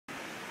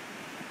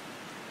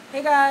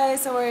Hey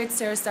guys, how are you? It's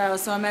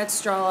Stiles. So I'm at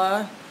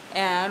Strala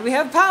and we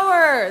have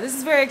power! This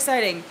is very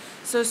exciting.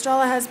 So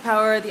Strala has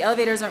power, the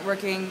elevators aren't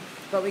working,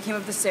 but we came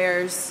up the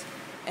stairs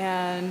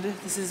and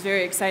this is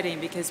very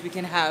exciting because we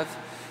can have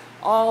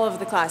all of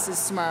the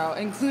classes tomorrow,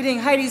 including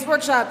Heidi's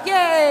workshop.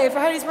 Yay for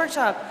Heidi's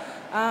workshop!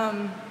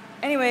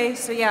 Anyway,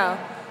 so yeah,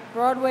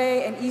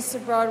 Broadway and east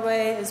of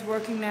Broadway is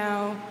working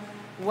now.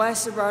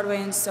 West of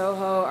Broadway in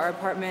SOHO, our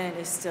apartment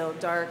is still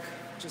dark,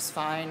 which is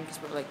fine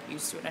because we're like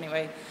used to it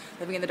anyway,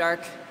 living in the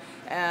dark.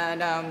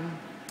 And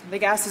the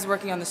gas is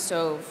working on the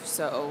stove,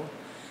 so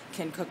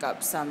can cook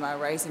up some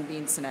rice and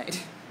beans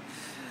tonight.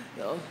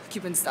 You'll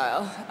keep in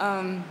style.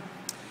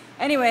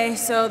 Anyway,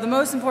 so the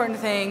most important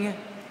thing,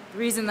 the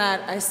reason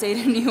that I stayed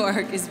in New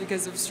York is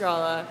because of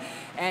Strala.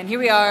 And here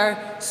we are,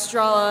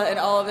 Strala in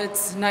all of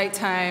its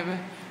nighttime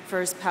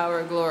first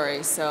power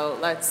glory. So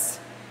let's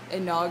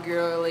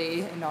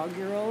inaugurally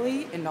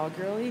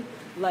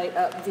light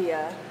up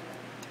the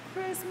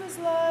Christmas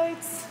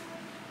lights.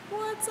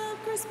 What's up,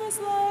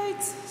 Christmas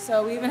lights?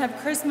 So we even have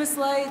Christmas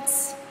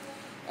lights,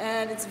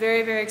 and it's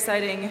very, very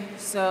exciting.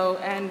 So,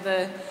 and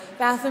the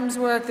bathrooms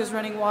work, there's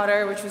running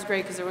water, which was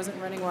great because there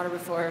wasn't running water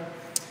before.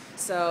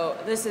 So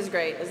this is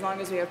great. As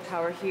long as we have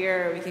power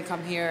here, we can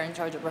come here and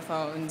charge up our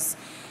phones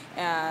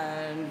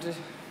and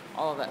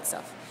all of that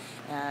stuff.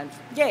 And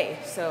yay,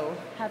 so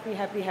happy,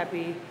 happy,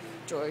 happy,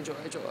 joy,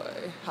 joy,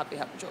 joy, happy,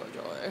 happy, joy,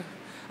 joy.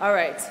 All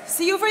right,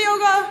 see you for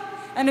yoga.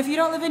 And if you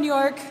don't live in New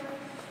York,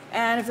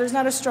 and if there's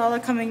not a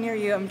Strala coming near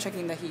you, I'm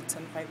checking the heat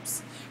on the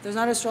pipes. If there's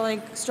not a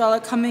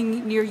Strala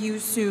coming near you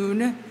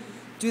soon,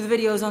 do the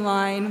videos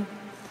online.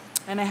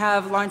 And I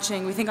have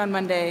launching, we think on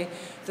Monday,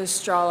 the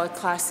Strala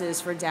classes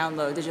for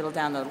download, digital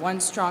download. One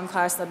strong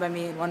class led by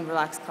me and one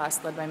relaxed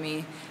class led by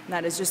me. And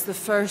that is just the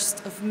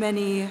first of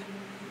many,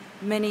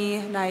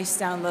 many nice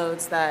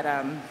downloads that,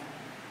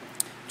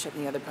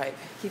 checking the other pipe.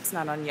 Heat's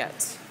not on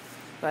yet,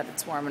 but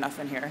it's warm enough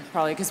in here.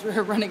 Probably because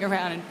we're running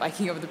around and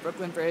biking over the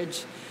Brooklyn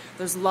Bridge.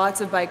 There's lots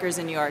of bikers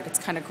in New York. It's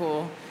kind of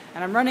cool.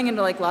 And I'm running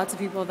into like lots of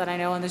people that I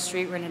know on the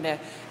street. We ran into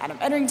Adam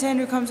Edrington,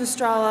 who comes to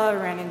Strala.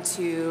 We ran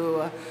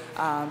into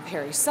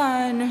Perry's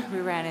son. We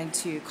ran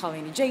into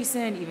Colleen and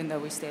Jason, even though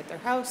we stay at their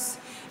house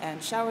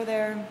and shower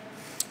there.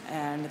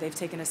 And they've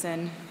taken us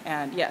in.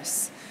 And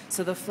yes,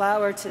 so the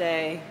flower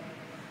today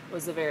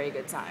was a very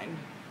good sign.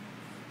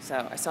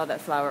 So I saw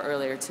that flower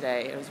earlier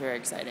today. It was very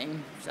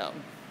exciting. So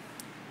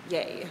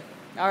yay.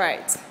 All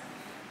right.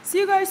 See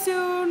you guys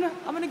soon.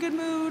 I'm in a good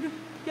mood.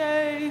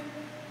 Yay.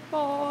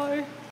 Bye.